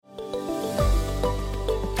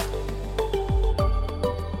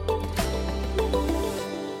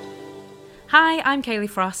Hi, I'm Kayleigh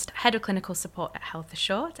Frost, Head of Clinical Support at Health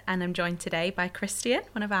Assured, and I'm joined today by Kristian,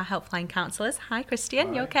 one of our helpline counsellors. Hi Kristian,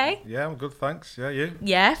 Hi. You okay? Yeah, I'm good, thanks. Yeah, you?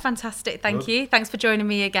 Yeah, fantastic, thank you. Thanks for joining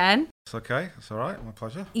me again. It's okay, it's all right, my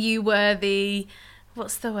pleasure. You were the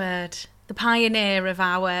pioneer of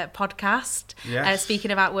our podcast, Yes.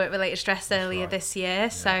 speaking about work-related stress earlier right. this year.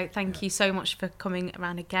 So thank you so much for coming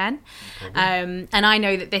around again. No problem. And I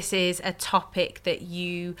know that this is a topic that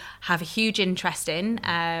you have a huge interest in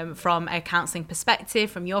from a counselling perspective,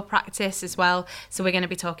 from your practice as well. So we're going to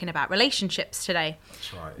be talking about relationships today.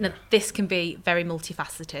 That's right, Now, yeah. this can be very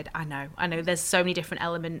multifaceted. I know there's so many different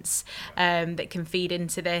elements that can feed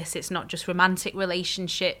into this. It's not just romantic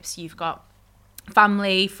relationships. You've got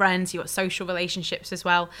family, friends, you've got social relationships as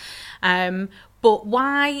well. But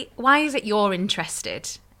why is it you're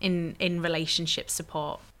interested in relationship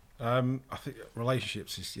support? I think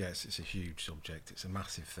relationships it's a huge subject. It's a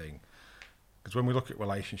massive thing. Because when we look at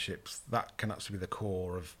relationships, that can actually be the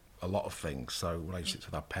core of a lot of things. So relationships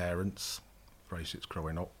with our parents, relationships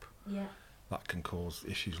growing up, that can cause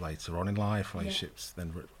issues later on in life. Relationships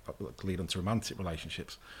then lead on to romantic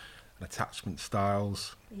relationships and attachment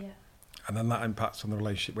styles. And then that impacts on the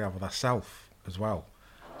relationship we have with ourselves as well.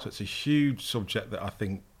 So it's a huge subject that I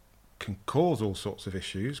think can cause all sorts of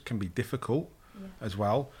issues, can be difficult as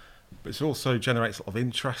well, but it also generates a lot of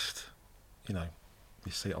interest. You know,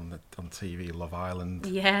 you see it on TV, Love Island,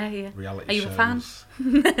 reality shows. Are you a fan?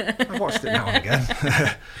 I've watched it now and again.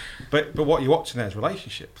 but what you're watching there is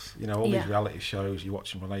relationships. You know, all these reality shows, you're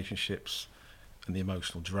watching relationships and the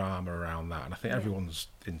emotional drama around that, and I think everyone's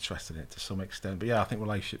interested in it to some extent. But I think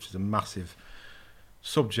relationships is a massive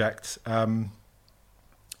subject.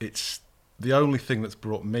 It's the only thing that's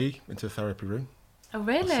brought me into a therapy room. Oh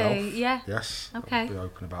really? Myself. Yeah. Yes. Okay. I'll be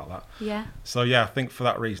open about that. Yeah. So I think for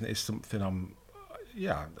that reason it's something I'm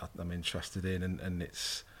interested in, and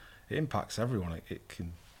it impacts everyone.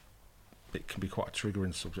 It can be quite a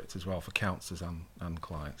triggering subject as well for counsellors and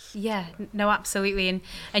clients. Yeah, no, absolutely.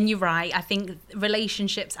 And you're right. I think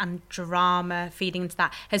relationships and drama feeding into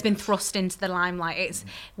that has been thrust into the limelight. It's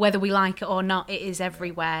whether we like it or not, it is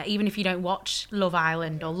everywhere. Even if you don't watch Love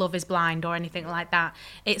Island or Love is Blind or anything like that,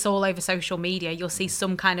 it's all over social media. You'll see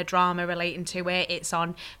some kind of drama relating to it. It's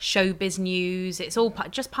on showbiz news. It's all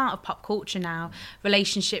just part of pop culture now.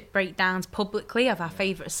 Relationship breakdowns publicly of our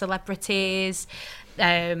favourite celebrities,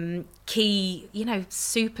 key,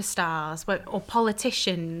 superstars or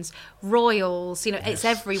politicians, royals, it's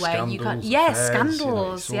everywhere.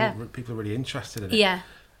 Scandals, Affairs, people are really interested in it. Yeah.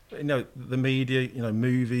 The media,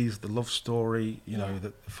 movies, the love story,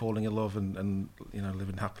 the falling in love and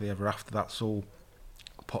living happily ever after. That's all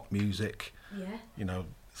pop music. Yeah.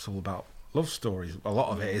 It's all about love stories. A lot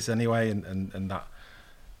of it is anyway, and that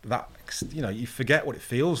you forget what it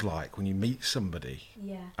feels like when you meet somebody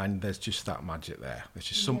and there's just that magic there. There's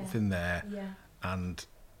just something there, and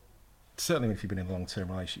certainly if you've been in a long-term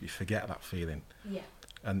relationship, you forget that feeling.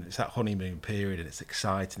 And it's that honeymoon period, and it's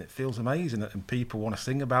exciting. It feels amazing, and people want to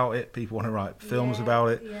sing about it. People want to write films about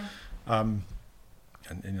it, and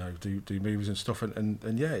do movies and stuff. And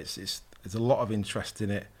it's there's a lot of interest in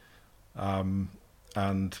it,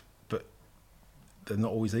 but they're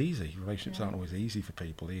not always easy. Relationships aren't always easy for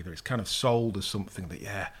people either. It's kind of sold as something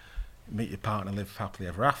that meet your partner, live happily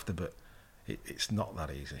ever after, but it's not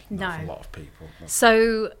that easy. Not for a lot of people.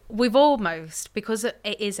 So we've almost, because it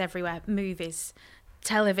is everywhere, movies,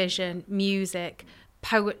 television, music,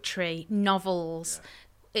 poetry, novels,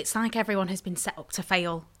 it's like everyone has been set up to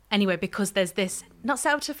fail anyway, because there's this, not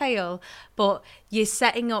set up to fail, but you're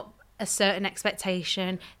setting up a certain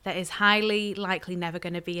expectation that is highly likely never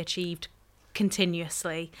going to be achieved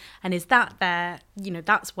continuously. And is that there,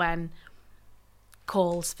 that's when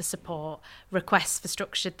calls for support, requests for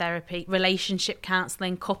structured therapy, relationship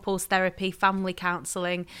counselling, couples therapy, family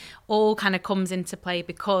counselling, all kind of comes into play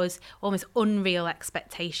because almost unreal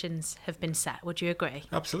expectations have been set. Would you agree?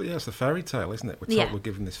 Absolutely, it's a fairy tale, isn't it? We're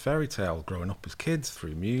given this fairy tale growing up as kids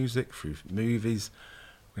through music, through movies.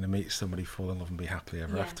 We're going to meet somebody, fall in love and be happily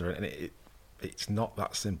ever after. And it's not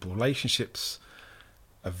that simple. Relationships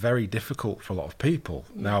are very difficult for a lot of people.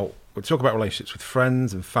 Now, we talk about relationships with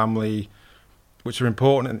friends and family, which are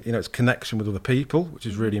important, and it's connection with other people, which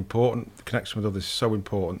is really important. The connection with others is so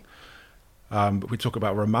important. But we talk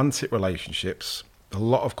about romantic relationships. A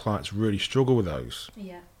lot of clients really struggle with those.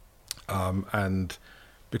 And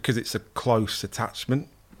because it's a close attachment.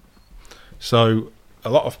 So a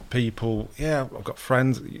lot of people, I've got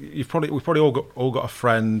friends. We've probably all got a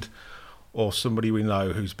friend or somebody we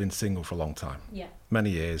know who's been single for a long time,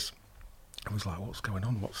 many years. I was like, what's going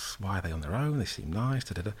on? Why are they on their own? They seem nice.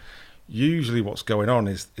 Usually what's going on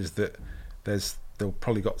is that there's they'll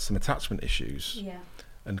probably got some attachment issues. Yeah.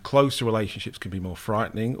 And closer relationships can be more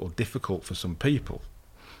frightening or difficult for some people.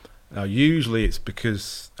 Now, usually it's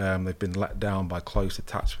because they've been let down by close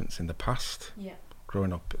attachments in the past,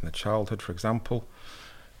 growing up in their childhood, for example.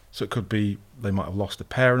 So it could be they might have lost a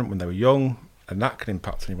parent when they were young, and that can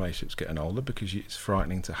impact on relationships getting older because it's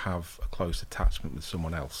frightening to have a close attachment with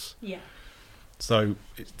someone else. Yeah. So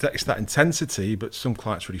it's that intensity, but some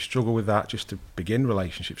clients really struggle with that, just to begin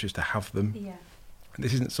relationships, just to have them. Yeah. And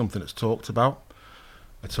this isn't something that's talked about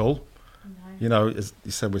at all. No. You know, as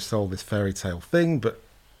you said, we're sold this fairy tale thing, but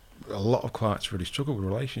a lot of clients really struggle with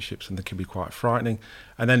relationships, and they can be quite frightening.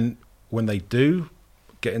 And then when they do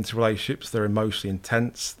get into relationships, they're emotionally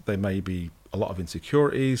intense. There may be a lot of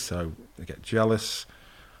insecurities, so they get jealous.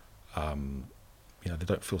 You know, they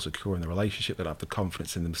don't feel secure in the relationship. They don't have the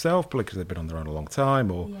confidence in themselves, probably because they've been on their own a long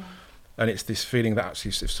time. And it's this feeling that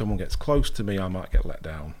actually, if someone gets close to me, I might get let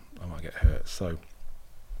down. I might get hurt. So,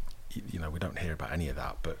 you know, we don't hear about any of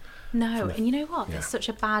that. But no, and you know what? There's such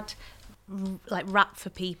a bad rap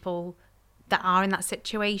for people that are in that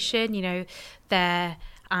situation. You know, they're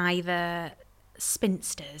either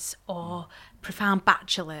spinsters or profound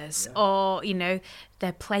bachelors, or, you know,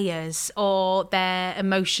 they're players, or they're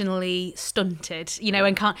emotionally stunted, you know,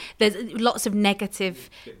 and there's lots of negative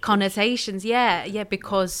connotations,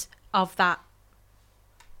 because of that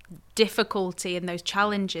difficulty and those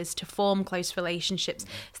challenges to form close relationships.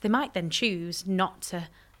 So they might then choose not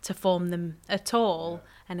to form them at all.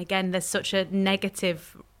 And again, there's such a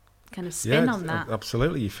negative kind of spin on that.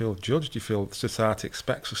 Absolutely. You feel judged. You feel society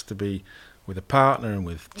expects us to be with a partner and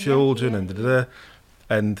with children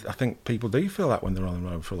and I think people do feel that when they're on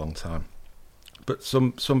their own for a long time. But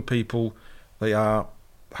some people, they are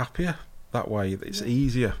happier that way. It's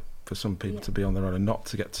easier for some people to be on their own and not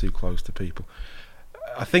to get too close to people.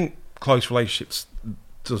 I think close relationships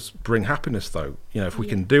does bring happiness, though. You know, if we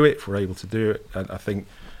can do it, if we're able to do it, and I think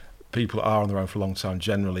people that are on their own for a long time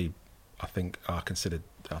generally, I think there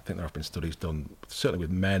have been studies done, certainly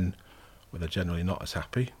with men, where they're generally not as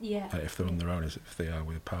happy if they're on their own as if they are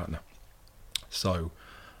with a partner. So,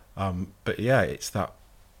 but it's that,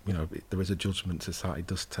 you know, there is a judgment. Society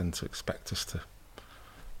does tend to expect us to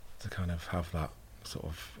kind of have that sort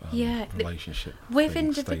of relationship with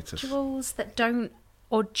individuals status. That don't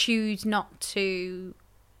or choose not to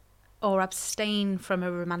or abstain from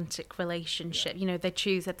a romantic relationship. You know, they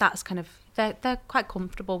choose that's kind of they're quite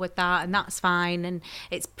comfortable with that, and that's fine, and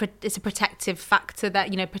it's a protective factor, that,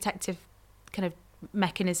 you know, protective kind of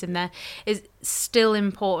mechanism there. Is still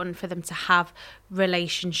important for them to have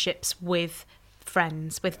relationships with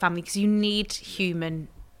friends, with family, because you need human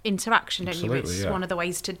interaction, don't you? It's one of the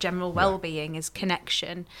ways to general well-being is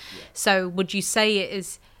connection. So would you say it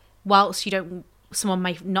is, whilst someone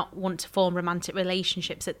may not want to form romantic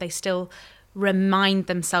relationships, that they still remind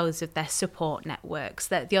themselves of their support networks,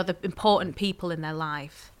 that the other important people in their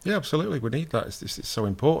life? Yeah, absolutely. We need that. It's so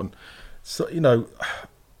important. So, you know,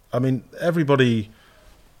 I mean,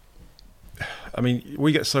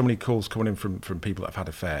 we get so many calls coming in from people that have had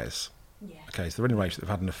affairs. Okay, so they're in a relationship, they've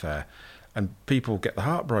had an affair, and people get their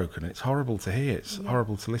heart broken, and it's horrible to hear, it's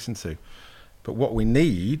horrible to listen to. But what we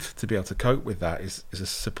need to be able to cope with that is a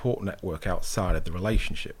support network outside of the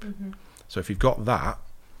relationship. So if you've got that,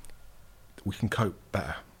 we can cope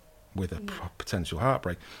better with a potential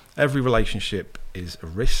heartbreak. Every relationship is a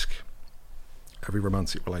risk. Every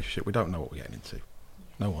romantic relationship, we don't know what we're getting into.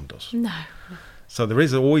 No one does. No. So there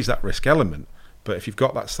is always that risk element. But if you've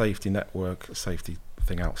got that safety network, a safety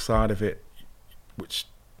thing outside of it, which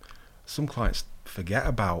some clients forget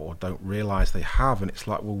about or don't realise they have, and it's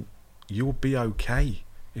like, well, you'll be okay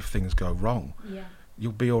if things go wrong.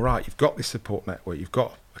 You'll be all right. You've got this support network. You've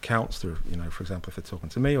got a counsellor, you know, for example, if they're talking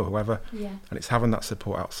to me or whoever. And it's having that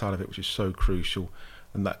support outside of it, which is so crucial,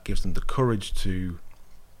 and that gives them the courage to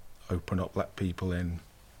open up, let people in,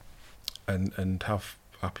 and have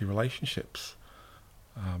happy relationships.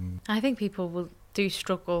 I think people do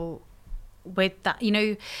struggle with that, you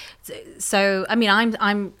know. So I mean,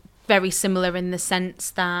 I'm very similar in the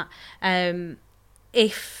sense that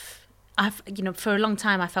if I've, you know, for a long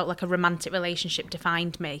time I felt like a romantic relationship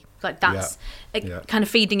defined me, like that's kind of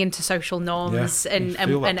feeding into social norms and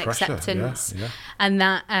acceptance, and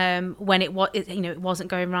that when it wasn't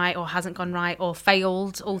going right or hasn't gone right or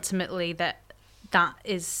failed, ultimately that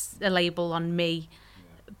is a label on me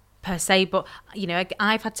per se. But, you know,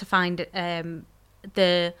 I've had to find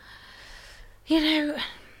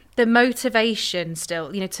the motivation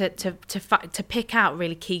still, you know, to pick out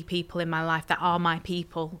really key people in my life that are my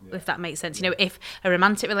people, if that makes sense. You know, if a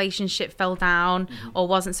romantic relationship fell down or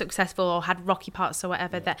wasn't successful or had rocky parts or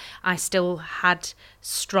whatever, that I still had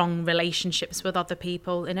strong relationships with other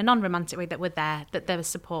people in a non-romantic way that were there, that there was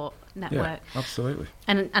support network. Yeah, absolutely.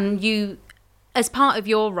 And you, as part of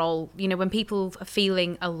your role, you know, when people are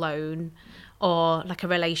feeling alone, or like a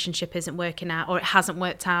relationship isn't working out, or it hasn't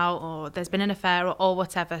worked out, or there's been an affair, or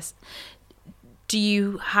whatever, do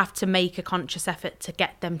you have to make a conscious effort to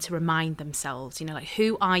get them to remind themselves, you know, like,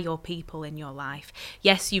 who are your people in your life?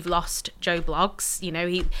 Yes, you've lost Joe Bloggs, you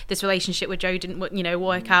know, this relationship with Joe didn't, you know,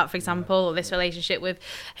 work out, for example, or this relationship with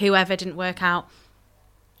whoever didn't work out.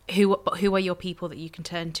 But who are your people that you can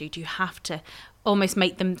turn to? Do you have to almost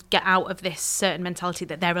make them get out of this certain mentality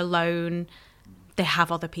that they're alone? They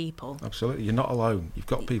have other people. Absolutely, you're not alone. You've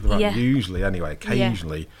got people around, usually anyway,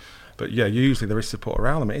 occasionally, but usually there is support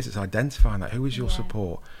around them. It's identifying that. Who is your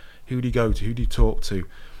support? Who do you go to? Who do you talk to?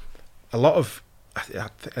 A lot of,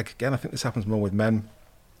 again, I think this happens more with men.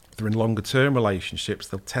 If they're in longer term relationships,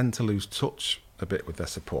 they'll tend to lose touch a bit with their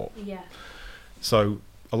support. Yeah. So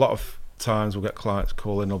a lot of times we'll get clients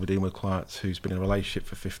call in, or be dealing with clients who's been in a relationship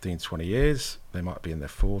for 15, 20 years. They might be in their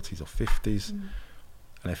 40s or 50s.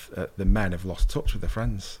 And if the men have lost touch with their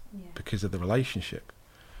friends because of the relationship.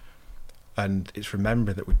 And it's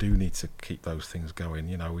remembering that we do need to keep those things going.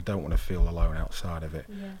 You know, we don't want to feel alone outside of it.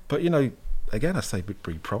 But, you know, again, I say be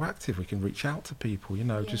proactive. We can reach out to people, you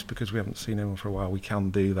know, just because we haven't seen anyone for a while, we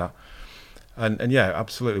can do that. And yeah,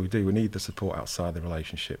 absolutely we do. We need the support outside the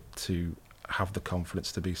relationship to have the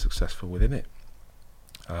confidence to be successful within it.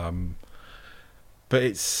 But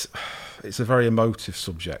it's a very emotive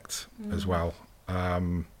subject as well.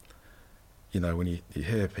 You know, when you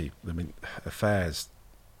hear people, I mean, affairs,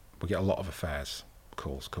 we get a lot of affairs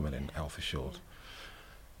calls coming in, health assured.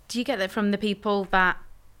 Do you get that from the people that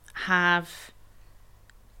have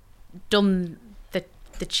done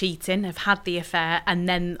the cheating, have had the affair, and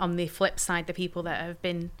then on the flip side, the people that have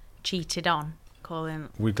been cheated on calling?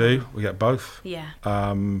 We do. We get both. Yeah.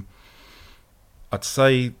 I'd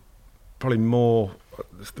say probably more,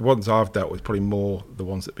 the ones I've dealt with, probably more the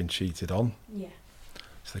ones that have been cheated on. Yeah.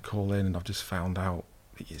 So they call in, and I've just found out,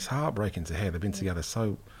 it's heartbreaking to hear. They've been together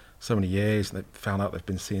so many years, and they've found out they've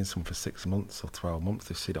been seeing someone for 6 months or 12 months.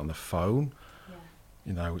 They've seen it on the phone,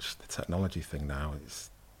 you know, which is the technology thing now.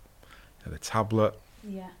 It's, you know, the tablet.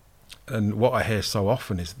 Yeah. And what I hear so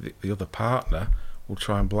often is the other partner will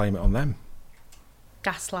try and blame it on them.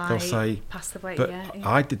 Gaslight. They'll say, pass the blame. But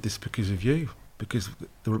I did this because of you, because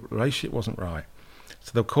the relationship wasn't right.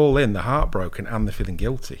 So they'll call in, they're heartbroken, and they're feeling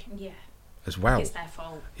guilty. Yeah. As well. It's their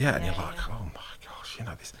fault. Yeah, and you're like, oh my gosh, you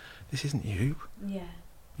know, this isn't you. Yeah.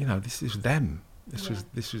 You know, this is them.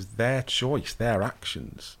 This was their choice, their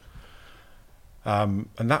actions. And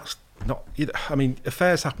that's not, I mean,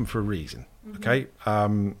 affairs happen for a reason, okay?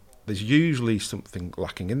 There's usually something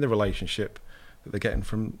lacking in the relationship that they're getting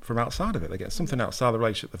from outside of it. They get something outside the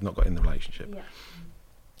relationship they've not got in the relationship. Yeah.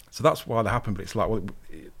 So that's why they happen, but it's like, well,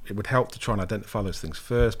 it would help to try and identify those things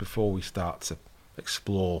first before we start to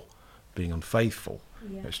explore being unfaithful.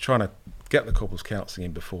 Yeah. It's trying to get the couples counselling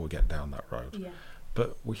in before we get down that road. Yeah.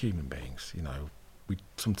 But we're human beings, you know. We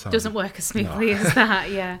sometimes doesn't work as smoothly as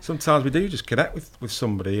that. Yeah. Sometimes we do just connect with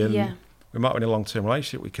somebody, and we might be in a long-term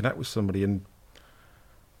relationship. We connect with somebody, and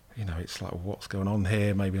you know, it's like, well, what's going on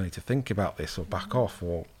here? Maybe I need to think about this or back off,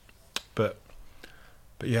 or but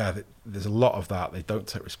yeah, there's a lot of that. They don't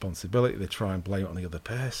take responsibility. They try and blame it on the other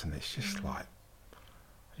person. It's just like,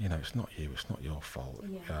 you know, it's not you. It's not your fault.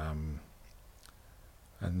 Yeah.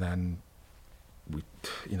 And then we,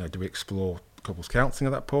 you know, do we explore couples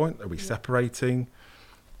counselling at that point? Are we separating?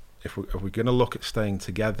 If we're going to look at staying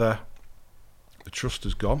together, the trust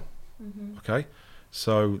has gone. Okay,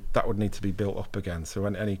 so that would need to be built up again. So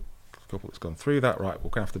when any couple that's gone through that, right,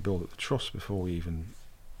 we're going to have to build up the trust before we even,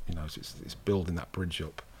 you know, it's building that bridge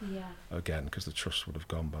up again, because the trust would have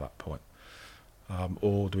gone by that point.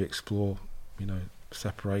 Or do we explore, you know,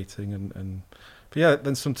 separating and but yeah,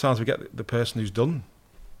 then sometimes we get the person who's done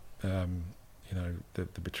you know,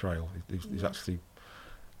 the betrayal is actually,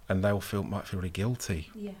 and might feel really guilty.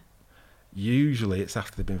 Yeah. Usually it's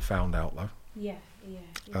after they've been found out though. Yeah.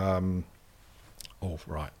 Or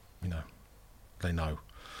right, you know, they know.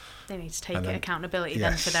 They need to take accountability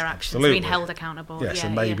then for their actions, absolutely. Being held accountable. Yes,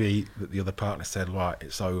 and maybe that the other partner said, right,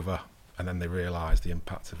 it's over, and then they realise the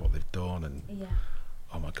impact of what they've done, and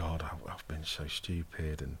oh my God, I've been so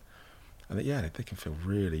stupid, and they can feel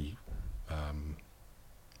really.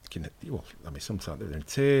 Well, I mean, sometimes they're in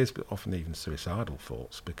tears, but often even suicidal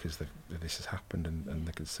thoughts because this has happened, and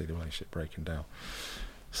they can see the relationship breaking down.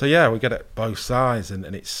 So yeah, we get it both sides, and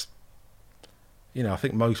it's, I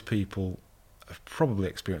think most people have probably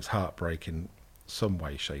experienced heartbreak in some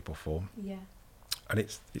way, shape or form. Yeah. And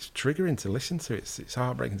it's triggering to listen to. It's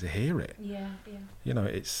heartbreaking to hear it. Yeah.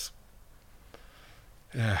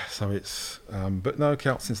 So it's, but no,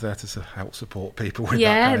 counselling's there to help support people with that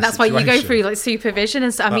Yeah, kind of that's why you go situation. through like supervision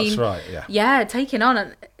and stuff. That's right, yeah. Yeah, taking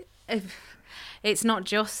on, it's not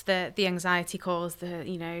just the anxiety cause,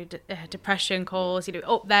 the depression cause,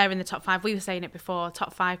 up there in the top 5. We were saying it before,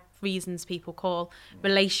 top 5 reasons people call.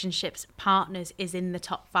 Relationships, partners is in the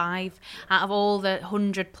top 5 out of all the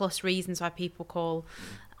 100+ reasons why people call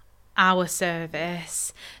our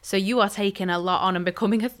service. So you are taking a lot on and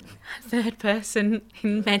becoming a third person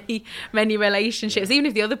in many relationships, even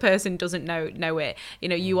if the other person doesn't know it.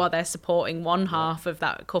 You are there supporting one half of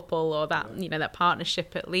that couple or that that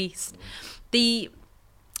partnership at least.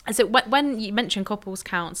 So when you mentioned couples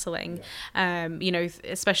counselling,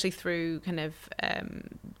 especially through kind of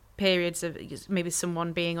periods of maybe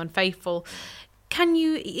someone being unfaithful, can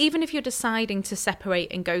you, even if you're deciding to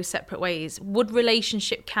separate and go separate ways, would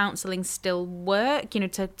relationship counselling still work,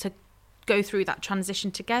 to go through that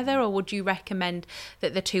transition together, or would you recommend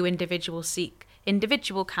that the two individuals seek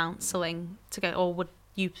individual counselling together, or would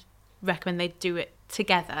you recommend they do it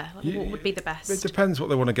together? What would be the best? It depends what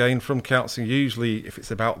they want to gain from counselling. Usually, if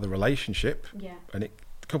it's about the relationship, and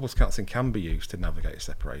couples counselling can be used to navigate a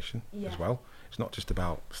separation as well. It's not just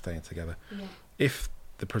about staying together. Yeah. If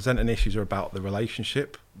the presenting issues are about the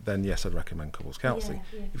relationship, then yes, I'd recommend couples counselling.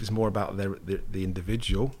 Yeah. If it's more about the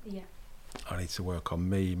individual, I need to work on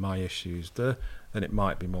my issues, then it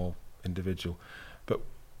might be more individual. But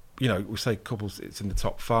we say couples, it's in the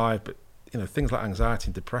top 5, but things like anxiety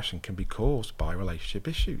and depression can be caused by relationship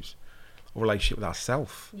issues, or relationship with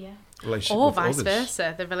ourselves, relationship or with vice others.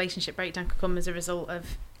 versa. The relationship breakdown could come as a result of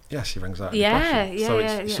your anxiety and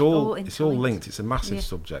depression. So it's all linked. It's a massive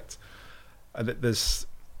subject, and there's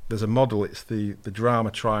a model. It's the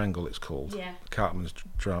drama triangle. It's called Cartman's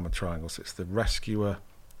drama triangle. So it's the rescuer,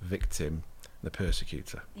 victim, and the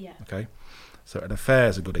persecutor. Okay, so an affair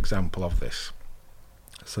is a good example of this.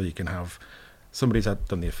 So you can have somebody's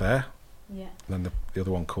done the affair. And then the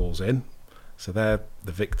other one calls in, so they're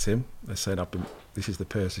the victim. They're saying, this is the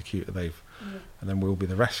persecutor. And then we'll be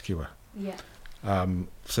the rescuer.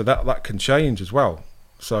 So that can change as well.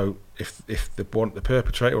 So if the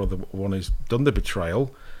perpetrator or the one who's done the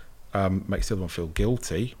betrayal makes the other one feel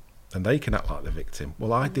guilty, then they can act like the victim.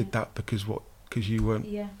 Well, I did that because you weren't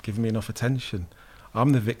giving me enough attention.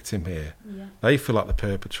 I'm the victim here. They feel like the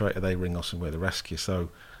perpetrator. They ring us and we're the rescuer.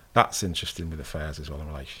 So that's interesting with affairs as well, and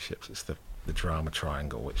relationships. It's the drama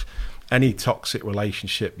triangle, which any toxic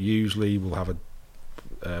relationship usually will have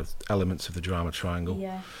elements of the drama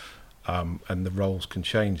triangle, and the roles can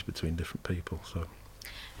change between different people. So,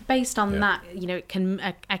 based on that, can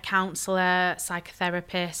a counsellor,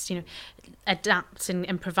 psychotherapist, adapt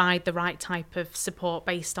and provide the right type of support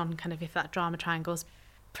based on kind of if that drama triangle's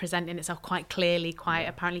presenting itself quite clearly, quite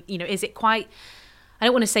apparently, is it quite? I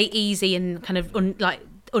don't want to say easy and kind of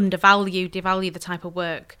devalue the type of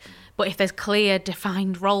work, but if there's clear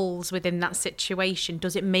defined roles within that situation,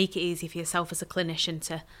 does it make it easy for yourself as a clinician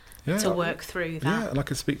to work through that? And I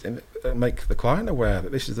can speak and make the client aware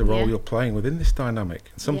that this is the role you're playing within this dynamic,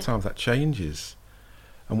 and sometimes that changes,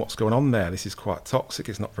 and what's going on there, this is quite toxic,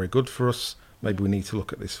 it's not very good for us, maybe we need to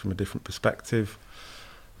look at this from a different perspective.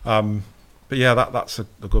 But that's a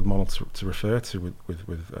good model to refer to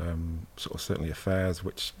with sort of certainly affairs,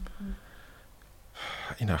 which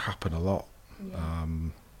happen a lot.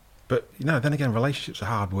 But then again, relationships are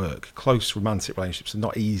hard work. Close romantic relationships are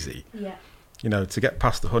not easy. To get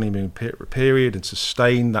past the honeymoon period and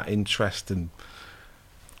sustain that interest, and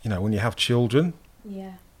when you have children,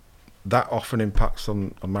 that often impacts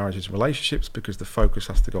on marriages and relationships because the focus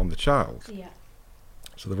has to go on the child.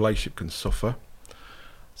 So the relationship can suffer.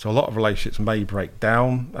 So a lot of relationships may break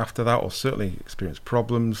down after that, or certainly experience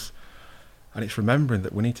problems. And it's remembering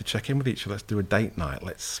that we need to check in with each other. Let's do a date night.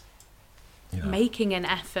 Let's, making an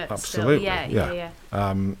effort. Absolutely. Still.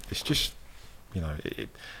 It's just,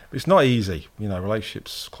 it's not easy.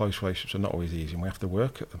 Relationships, close relationships are not always easy, and we have to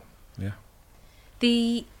work at them.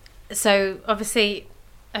 So obviously,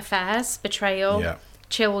 affairs, betrayal,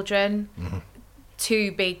 children,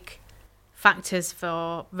 two big factors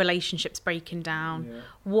for relationships breaking down.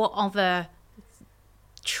 What other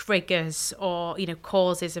triggers or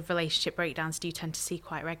causes of relationship breakdowns do you tend to see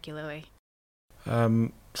quite regularly?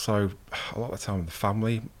 So a lot of the time the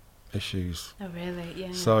family issues. Oh really?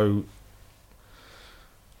 Yeah. So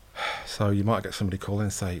you might get somebody call in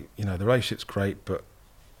and say, the relationship's great, but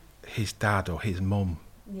his dad or his mum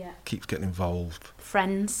keeps getting involved.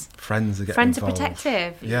 Friends are getting Friends involved. Are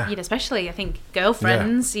protective. Yeah. You know, especially I think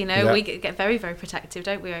girlfriends. Yeah. You know, we get very, very protective,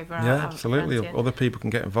 don't we, over our absolutely. friends, Other people can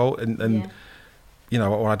get involved, and you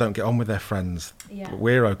know, or I don't get on with their friends. But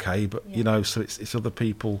we're okay, but you know, so it's other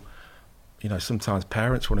people. You know, sometimes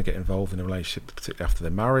parents want to get involved in a relationship, particularly after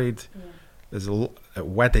they're married. There's at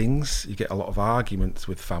weddings, you get a lot of arguments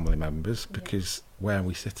with family members because where are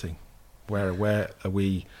we sitting? Where are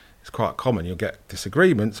we? It's quite common. You'll get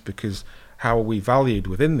disagreements because how are we valued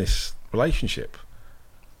within this relationship?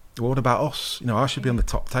 What about us? You know, I should be on the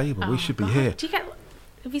top table. We should be here.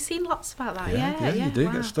 Have you seen lots about that? Yeah, you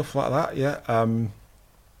do get stuff like that.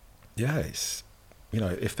 It's, you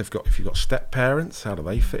know, if you've got step parents, how do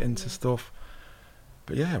they fit into stuff?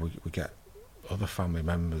 But we get other family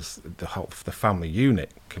members. The family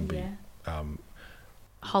unit can be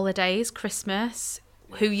holidays, Christmas.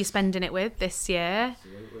 Who you're spending it with this year?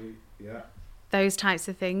 Absolutely, yeah. Those types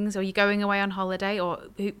of things. Or you're going away on holiday, or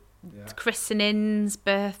christenings,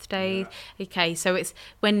 birthdays. Yeah. Okay, so it's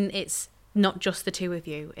when it's not just the two of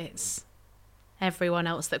you, it's everyone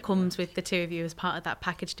else that comes with the two of you as part of that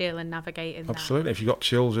package deal and navigating that. Absolutely. If you've got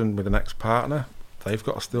children with an ex-partner, they've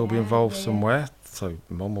got to still be involved somewhere. So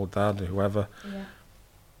mum or dad or whoever. Yeah.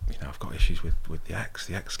 You know, I've got issues with the ex.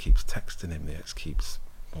 The ex keeps texting him. The ex keeps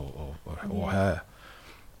or her.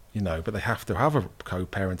 You know, but they have to have a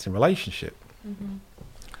co-parenting relationship.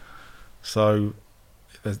 So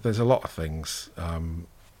there's a lot of things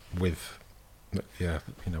with, you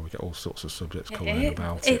know, we get all sorts of subjects coming in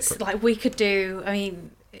about it. It's like we could do, I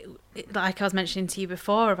mean, like I was mentioning to you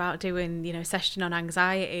before about doing, you know, session on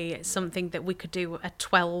anxiety. It's something that we could do a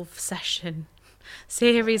 12-session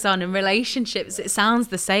series on, and relationships. It sounds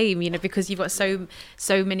the same, you know, because you've got so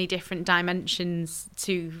many different dimensions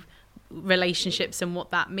to relationships and what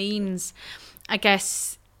that means. I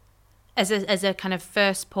guess as a kind of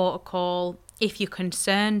first port of call, if you're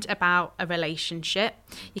concerned about a relationship,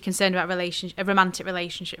 you're concerned about a romantic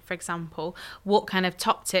relationship, for example, what kind of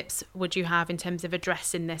top tips would you have in terms of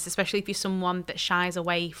addressing this, especially if you're someone that shies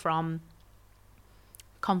away from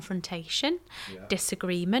confrontation,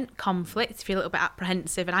 disagreement, conflict, if you're a little bit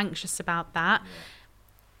apprehensive and anxious about that.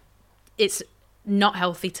 It's not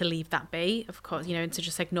healthy to leave that be, of course, you know, and to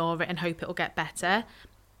just ignore it and hope it'll get better.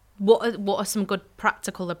 What are some good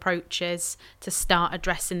practical approaches to start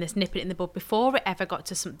addressing this, nip it in the bud before it ever got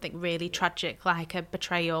to something really tragic like a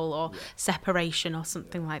betrayal or separation or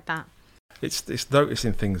something like that? It's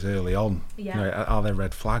noticing things early on. You know, are there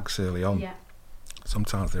red flags early on?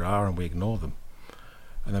 Sometimes there are, and we ignore them,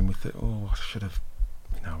 and then we think, I should have,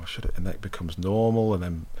 and that becomes normal, and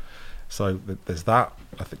then so there's that.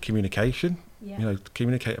 I think communication. You know,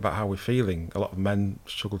 communicate about how we're feeling. A lot of men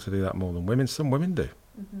struggle to do that more than women. Some women do.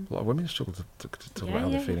 A lot of women struggle to talk about how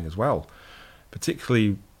they're feeling as well.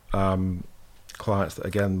 Particularly clients that,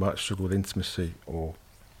 again, might struggle with intimacy or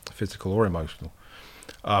physical or emotional.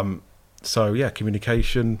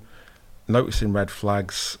 Communication, noticing red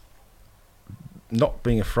flags, not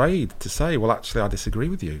being afraid to say, well, actually, I disagree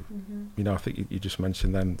with you. You know, I think you just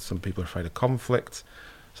mentioned then some people are afraid of conflict,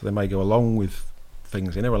 so they may go along with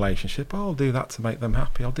things in a relationship. I'll do that to make them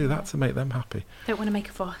happy. I'll do that to make them happy. Don't want to make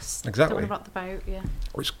a fuss. Exactly. Don't want to rock the boat.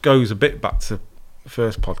 Which goes a bit back to the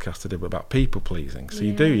first podcast I did about people pleasing. So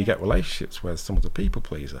you get relationships where someone's a people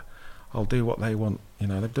pleaser. I'll do what they want. You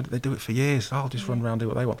know, they do it for years. I'll just run around and do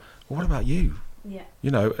what they want. Well, what about you?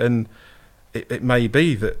 You know, and it may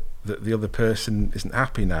be that the other person isn't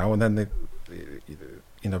happy now, and then they,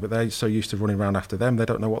 you know, but they're so used to running around after them, they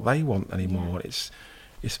don't know what they want anymore.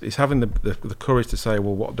 It's having the courage to say,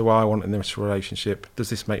 well, what do I want in this relationship?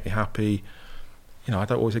 Does this make me happy? You know, I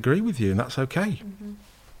don't always agree with you, and that's okay.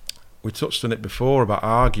 We touched on it before about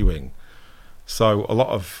arguing. So a lot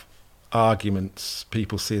of arguments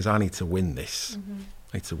people see as, I need to win this.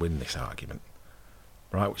 I need to win this argument,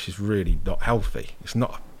 right? Which is really not healthy. It's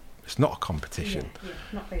not a competition.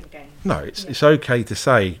 Not really a game. No, it's okay to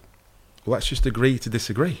say, well, let's just agree to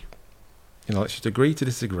disagree. You know, let's just agree to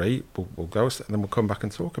disagree. We'll go, and then we'll come back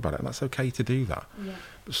and talk about it, and that's okay to do that.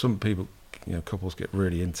 But some people, you know, couples get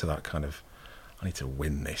really into that kind of, I need to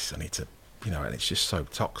win this. I need to, you know, and it's just so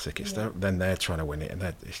toxic. It's then they're trying to win it, and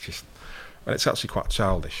it's actually quite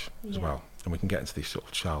childish as well. And we can get into these sort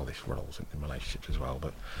of childish roles in relationships as well.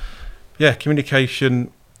 But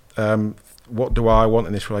communication. What do I want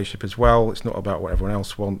in this relationship as well? It's not about what everyone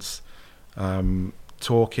else wants.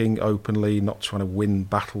 Talking openly, not trying to win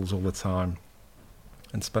battles all the time,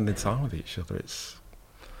 and spending time with each other.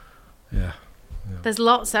 There's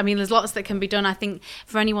lots that can be done. I think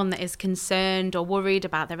for anyone that is concerned or worried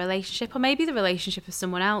about their relationship, or maybe the relationship of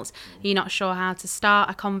someone else, you're not sure how to start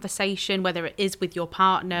a conversation, whether it is with your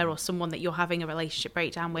partner or someone that you're having a relationship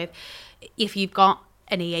breakdown with. If you've got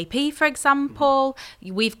an EAP, for example,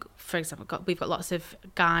 we've got lots of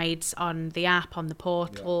guides on the app, on the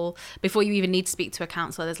portal. Before you even need to speak to a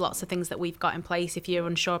counsellor, there's lots of things that we've got in place if you're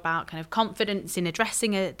unsure about kind of confidence in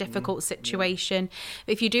addressing a difficult situation.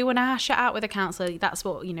 If you do want to hash it out with a counsellor, that's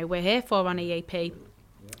what we're here for on EAP.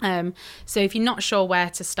 So if you're not sure where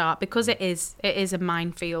to start, because it is a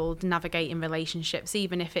minefield navigating relationships,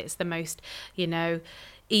 even if it's the most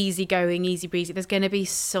easy going, easy breezy, there's going to be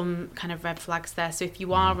some kind of red flags there. So if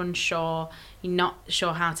you are unsure, you're not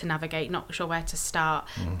sure how to navigate, not sure where to start,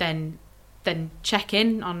 then check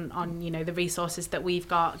in on the resources that we've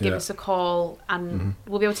got. Give us a call, and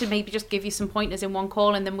we'll be able to maybe just give you some pointers in one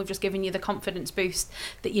call, and then we've just given you the confidence boost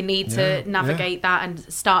that you need to navigate that and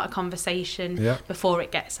start a conversation before it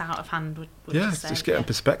gets out of hand. Would it's just getting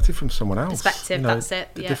perspective from someone else. That's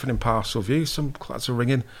it. The different impartial views. Some clients are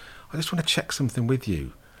ringing, I just want to check something with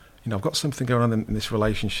you. I've got something going on in this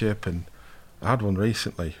relationship, and I had one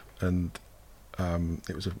recently, and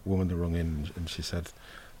it was a woman that rung in, and she said,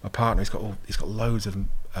 my partner, he's got loads of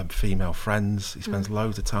female friends. He spends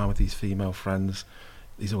loads of time with these female friends.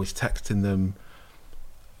 He's always texting them.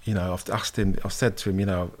 I've said to him,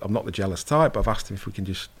 I'm not the jealous type, but I've asked him if we can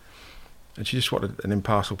and she just wanted an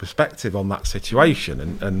impartial perspective on that situation.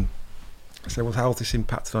 And I said, well, how's this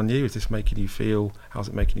impacted on you? How's it making you feel?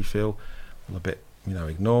 Well, a bit,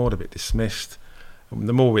 ignored, a bit dismissed. And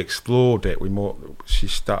the more we explored it, she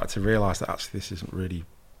started to realise that actually this isn't really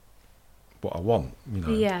what I want,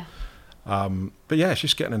 But it's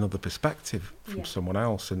just getting another perspective from someone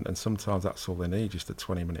else, and sometimes that's all they need, just a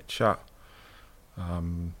 20-minute chat.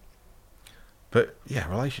 But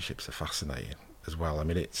relationships are fascinating as well. I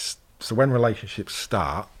mean, so when relationships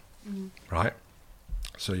start, right?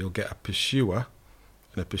 So you'll get a pursuer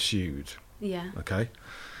and a pursued. Yeah. Okay.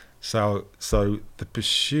 So the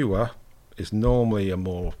pursuer is normally a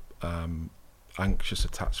more anxious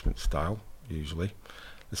attachment style, usually.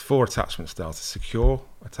 There's 4 attachment styles: secure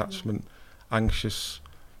attachment, anxious,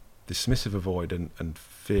 dismissive avoidant, and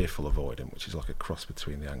fearful avoidant, which is like a cross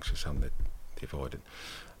between the anxious and the avoidant.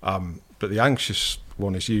 But the anxious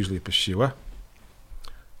one is usually a pursuer,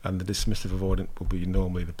 and the dismissive avoidant will be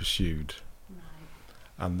normally the pursued. Right.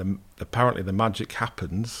 And apparently the magic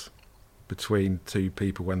happens between 2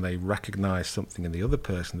 people when they recognise something in the other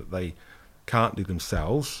person that they can't do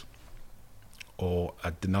themselves, or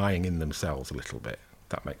are denying in themselves a little bit.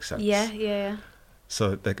 That makes sense. Yeah.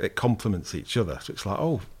 So it complements each other. So it's like,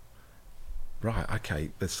 oh, right,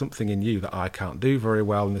 okay, there's something in you that I can't do very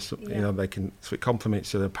well, and there's something, they can. So it complements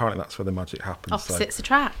each other. Apparently, that's where the magic happens. Opposites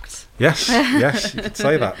attract. Yes, you could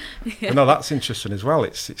say that. But no, that's interesting as well.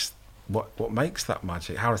 It's what makes that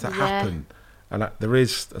magic. How does that happen? And there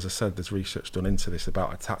is, as I said, there's research done into this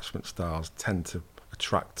about attachment styles tend to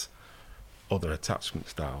attract other attachment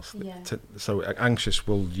styles. So anxious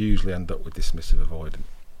will usually end up with dismissive avoidant.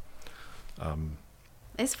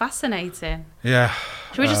 It's fascinating. Yeah.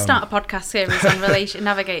 Should we just start a podcast series on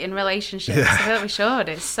navigating relationships? I feel like we should.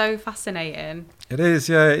 It's so fascinating. It is,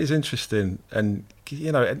 it is interesting. And,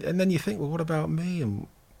 and then you think, well, what about me? And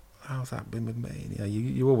how's that been with me? And,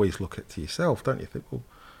 you always look at to yourself, don't you? Think, well,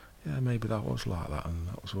 maybe that was like that, and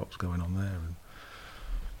that was what was going on there. And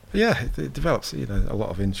it develops, a lot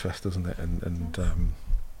of interest, doesn't it? And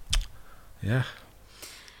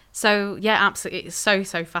So absolutely, it's so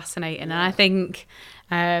fascinating, and I think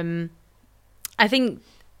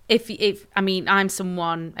if I'm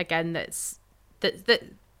someone again that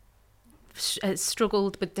has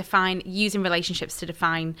struggled with using relationships to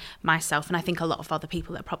define myself, and I think a lot of other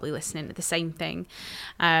people that are probably listening are the same thing.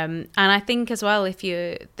 And I think as well,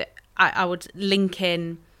 I would link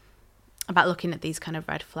in about looking at these kind of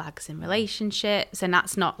red flags in relationships, and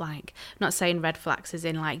that's not saying red flags as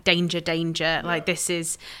in like danger, like this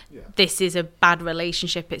is a bad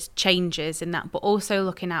relationship, it's changes in that, but also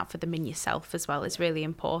looking out for them in yourself as well is really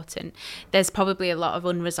important. There's probably a lot of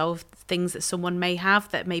unresolved things that someone may have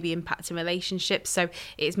that may be impacting relationships, so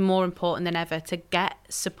it's more important than ever to get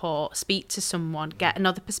support, speak to someone, get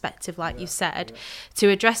another perspective, like you said, to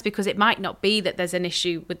address, because it might not be that there's an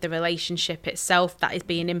issue with the relationship itself that is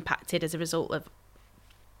being impacted as a result of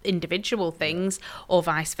individual things, or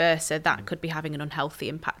vice versa, that could be having an unhealthy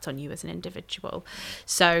impact on you as an individual.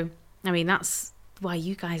 So I mean, that's why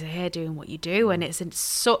you guys are here doing what you do, and it's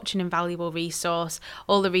such an invaluable resource.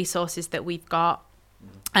 All the resources that we've got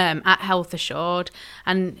at Health Assured.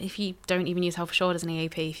 And if you don't even use Health Assured as an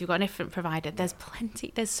EAP, if you've got a different provider, there's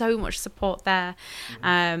so much support there.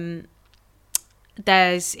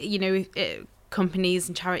 There's, you know, companies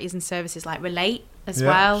and charities and services like Relate as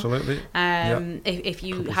well. Absolutely. If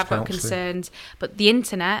you have got concerns. But the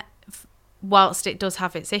internet, whilst it does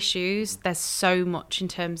have its issues, there's so much in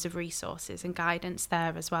terms of resources and guidance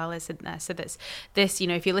there as well, isn't there? So that's this, you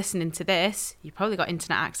know, if you're listening to this, you've probably got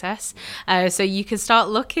internet access. So you can start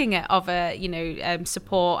looking at other, you know,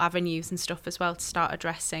 support avenues and stuff as well to start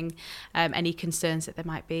addressing any concerns that there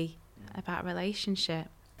might be about a relationship.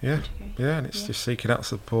 Yeah, and it's just seeking out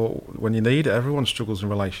support when you need it. Everyone struggles in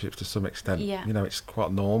relationships to some extent. Yeah. You know, it's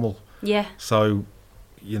quite normal. Yeah. So,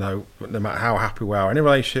 you know, no matter how happy we are in a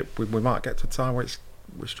relationship, we might get to a time where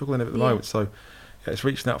we're struggling at the moment. So, it's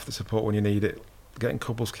reaching out for the support when you need it, getting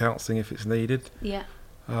couples counselling if it's needed. Yeah.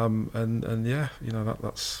 And yeah, you know,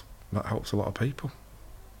 that helps a lot of people.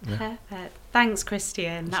 Yeah. Perfect. Thanks,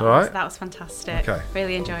 Kristian. That was fantastic. Okay.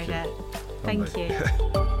 Really enjoyed it. Thank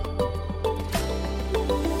you.